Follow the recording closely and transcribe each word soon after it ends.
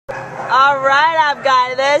Alright, I've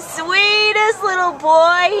got the sweetest little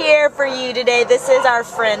boy here for you today. This is our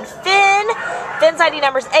friend Finn. Finn's ID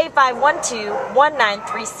number is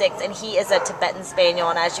A5121936, and he is a Tibetan Spaniel.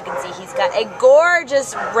 And as you can see, he's got a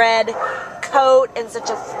gorgeous red coat and such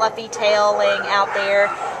a fluffy tail laying out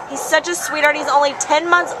there. He's such a sweetheart. He's only 10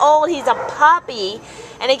 months old. He's a puppy,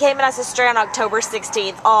 and he came in as a stray on October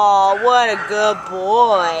 16th. Oh, what a good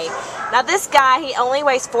boy. Now this guy, he only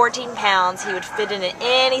weighs 14 pounds. He would fit in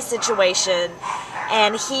any situation,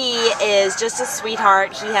 and he is just a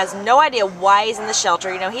sweetheart. He has no idea why he's in the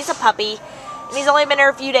shelter. You know, he's a puppy, and he's only been here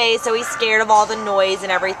a few days, so he's scared of all the noise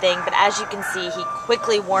and everything. But as you can see, he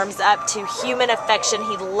quickly warms up to human affection.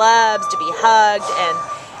 He loves to be hugged and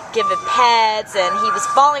given pets, and he was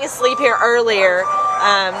falling asleep here earlier.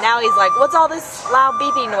 Now he's like, what's all this loud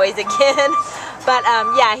beeping noise again? But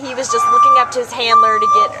yeah, he was just looking up to his handler to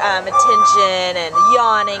get attention and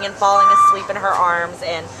yawning and falling asleep in her arms.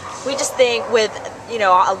 And we just think with, you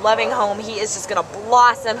know, a loving home, he is just going to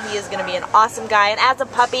blossom. He is going to be an awesome guy. And as a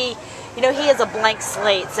puppy, you know, he is a blank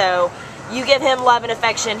slate. So you give him love and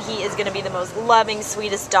affection, he is going to be the most loving,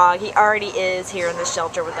 sweetest dog. He already is here in the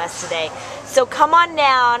shelter with us today. So come on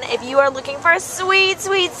down. If you are looking for a sweet,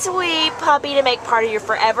 sweet, sweet puppy to make part of your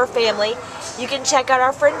forever family, you can check out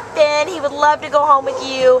our friend Finn. He would love to go home with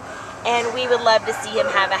you, and we would love to see him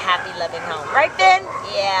have a happy, loving home. Right, Finn?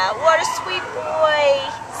 Yeah, what a sweet boy.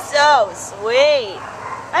 So sweet.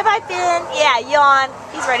 Bye-bye, Finn. Yeah, yawn.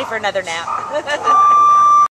 He's ready for another nap.